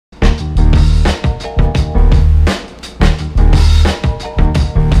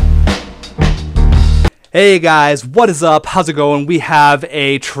Hey guys, what is up? How's it going? We have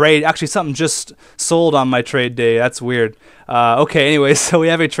a trade. Actually, something just sold on my trade day. That's weird. Okay, anyway, so we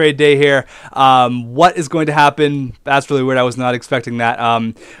have a trade day here. What is going to happen? That's really weird. I was not expecting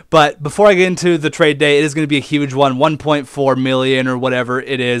that. But before I get into the trade day, it is going to be a huge one, 1.4 million or whatever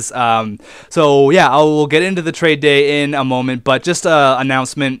it is. So yeah, I will get into the trade day in a moment. But just an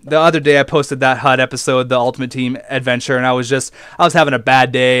announcement. The other day I posted that HUD episode, the Ultimate Team Adventure, and I was having a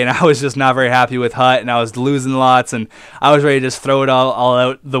bad day, and I was just not very happy with HUD, and I was losing lots, and I was ready to just throw it all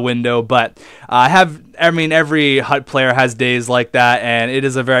out the window. But every HUT player has days like that, and it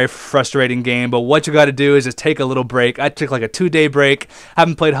is a very frustrating game. But what you got to do is just take a little break. I took like a 2-day break,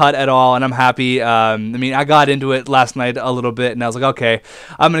 haven't played HUT at all, and I'm happy. I got into it last night a little bit, and I was like, okay,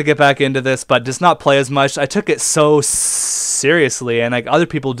 I'm gonna get back into this, but just not play as much. I took it so seriously, and like other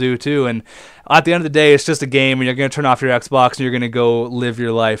people do too, and at the end of the day, it's just a game, and you're going to turn off your Xbox, and you're going to go live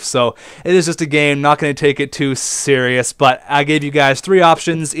your life. So it is just a game, not going to take it too serious, but I gave you guys 3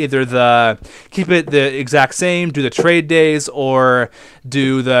 options, either keep it the exact same, do the trade days, or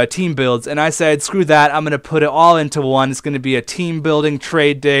do the team builds. And I said, screw that, I'm going to put it all into one. It's going to be a team building,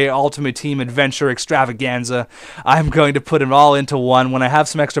 trade day, ultimate team adventure extravaganza. I'm going to put it all into one. When I have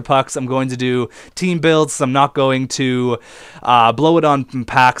some extra pucks, I'm going to do team builds. I'm not going to blow it on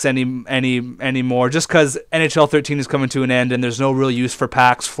packs anymore, just because NHL 13 is coming to an end and there's no real use for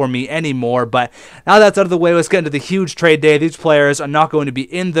packs for me anymore. But now that's out of the way, let's get into the huge trade day. These players are not going to be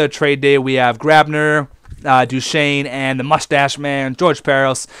in the trade day. We have Grabner, Duchesne, and the Mustache Man, George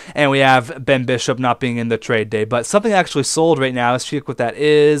Peros, and we have Ben Bishop not being in the trade day. But something actually sold right now. Let's check what that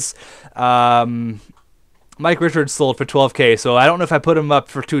is. Mike Richards sold for $12K, so I don't know if I put him up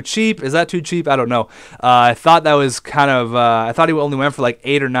for too cheap. Is that too cheap? I don't know. I thought that was kind of, I thought he only went for like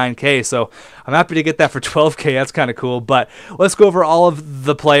 8 or 9K, so I'm happy to get that for $12K. That's kind of cool. But let's go over all of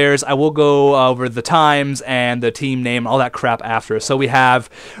the players. I will go over the times and the team name, all that crap after. So we have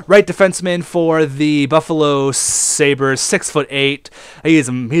right defenseman for the Buffalo Sabres, 6'8". He's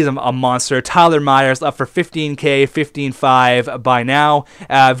a monster. Tyler Myers up for $15K, 15.5 by now.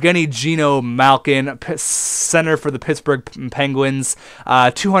 Evgeny Gino Malkin, center for the Pittsburgh Penguins,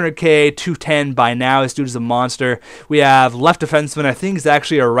 200K, 210 by now. This dude is a monster. We have left defenseman. I think he's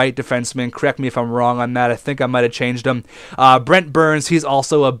actually a right defenseman. Correct me if I'm wrong on that. I think I might have changed him. Brent Burns, he's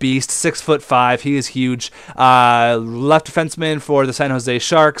also a beast, 6'5". He is huge. Left defenseman for the San Jose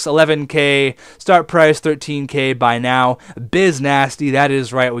Sharks, 11K. Start price, 13K by now. Biz Nasty, that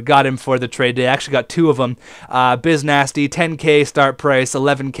is right. We got him for the trade day. Actually got 2 of them. Biz Nasty, 10K start price,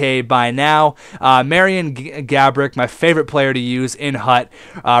 11K by now. Marian Gabrick, my favorite player to use in HUT.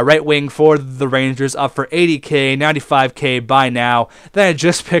 Right wing for the Rangers, up for 80K, 95K by now. Then I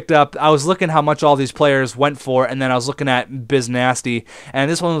just picked up, I was looking how much all these players went for, and then I was looking at Biz Nasty,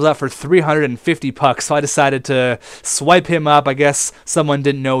 and this one was up for 350 pucks, so I decided to swipe him up. I guess someone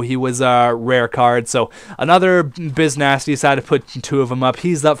didn't know he was a rare card, so another Biz Nasty, decided to put 2 of them up.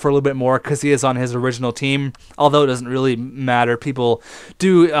 He's up for a little bit more because he is on his original team, although it doesn't really matter. People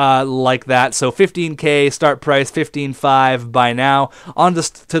do like that. So 15K, start price, 15.5 by now. On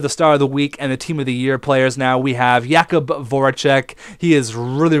to the star of the week and the team of the year players now. We have Jakub Voracek. He is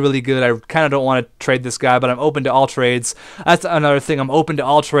really, really good. I kind of don't want to trade this guy, but I'm open to all trades. That's another thing. I'm open to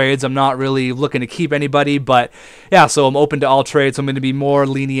all trades. I'm not really looking to keep anybody, but yeah, so I'm open to all trades. I'm going to be more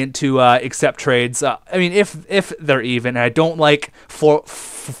lenient to accept trades. If they're even. And I don't like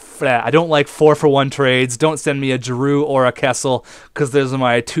 4-for-1 trades. Don't send me a Giroux or a Kessel, because those are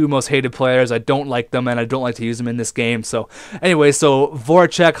my 2 most hated players. I don't like them, and I don't like to use them in this game. So anyway, so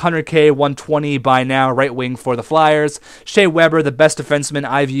Voracek, 100K, 120 by now, right wing for the Flyers. Shea Weber, the best defenseman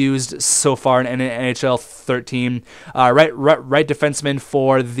I've used so far in NHL 13. Right defenseman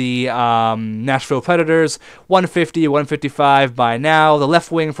for the Nashville Predators, 150, 155 by now. The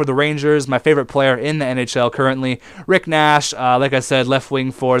left wing for the Rangers, my favorite player in the NHL currently, Rick Nash. Like I said, left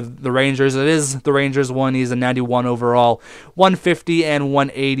wing for the Rangers. It is the Rangers one. He's a 91 overall, 150 and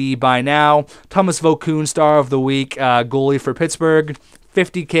 180 by now. Thomas Vokoun, star of the week, goalie for Pittsburgh.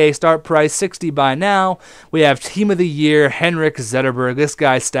 50K start price, 60 by now. We have team of the year, Henrik Zetterberg. This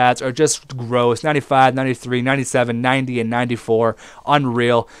guy's stats are just gross. 95, 93, 97, 90, and 94.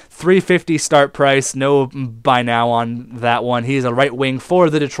 Unreal. 350 start price. No by now on that one. He's a right wing for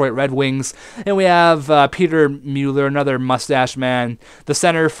the Detroit Red Wings. And we have Peter Mueller, another mustache man. The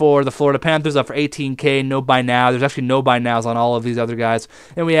center for the Florida Panthers, up for 18K. No by now. There's actually no by nows on all of these other guys.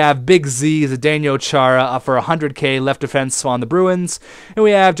 And we have Big Z, Zdeno Chara, up for 100K left defense on the Bruins. And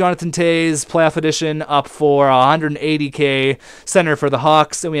we have Jonathan Tays, Playoff Edition, up for 180K, center for the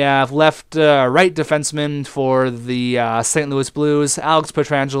Hawks. And we have right defenseman for the St. Louis Blues, Alex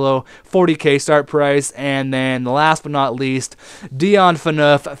Pietrangelo, 40K start price. And then last but not least, Dion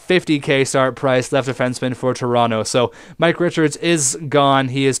Phaneuf, 50K start price, left defenseman for Toronto. So Mike Richards is gone.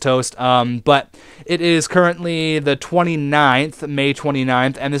 He is toast. But it is currently the 29th, May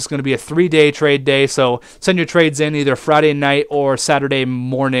 29th, and this is going to be a 3-day trade day. So send your trades in either Friday night or Saturday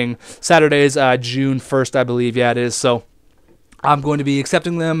morning. Saturday is June 1st, I believe. Yeah, it is. So I'm going to be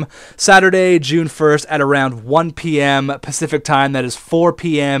accepting them Saturday, June 1st at around 1 p.m. Pacific time. That is 4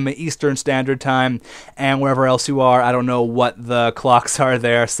 p.m. Eastern Standard Time. And wherever else you are, I don't know what the clocks are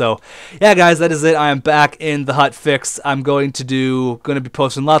there. So, yeah, guys, that is it. I am back in the hot fix. I'm going to be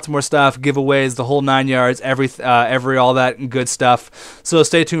posting lots more stuff, giveaways, the whole 9 yards, every all that good stuff. So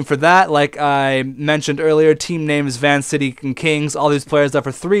stay tuned for that. Like I mentioned earlier, team name is Van City Kings. All these players up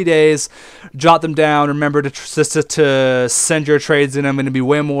for 3 days. Jot them down. Remember to send your trades in. I'm going to be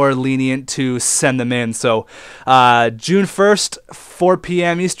way more lenient to send them in. So June 1st, 4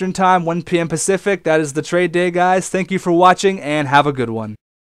 p.m. Eastern Time, 1 p.m. Pacific. That is the trade day, guys. Thank you for watching and have a good one.